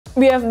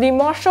We have the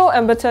Marshall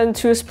Emberton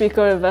 2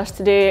 speaker with us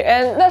today,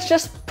 and let's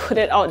just put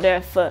it out there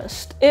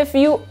first. If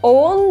you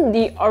own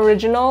the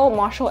original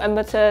Marshall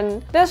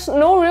Emberton, there's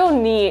no real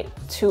need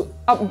to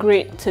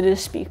upgrade to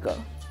this speaker.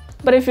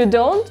 But if you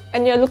don't,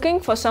 and you're looking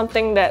for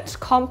something that's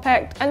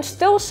compact and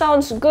still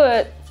sounds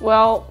good,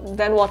 well,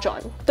 then watch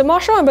on. The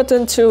Marshall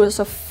Emberton 2 is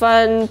a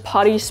fun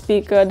party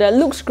speaker that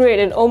looks great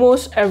in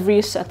almost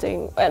every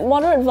setting. At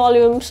moderate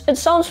volumes, it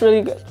sounds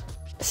really good.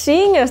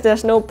 Seeing as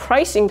there's no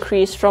price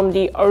increase from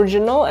the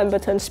original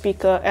Emberton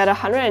speaker at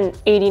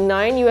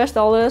 $189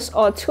 US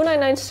or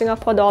 299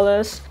 Singapore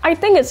dollars, I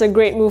think it's a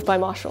great move by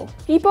Marshall.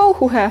 People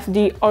who have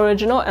the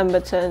original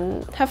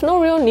Emberton have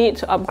no real need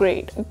to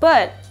upgrade,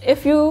 but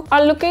if you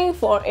are looking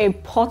for a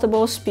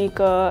portable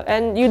speaker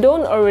and you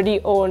don't already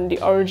own the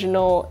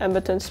original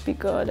Emberton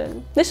speaker,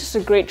 then this is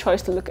a great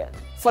choice to look at.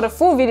 For the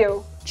full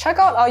video, check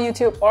out our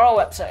YouTube or our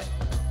website.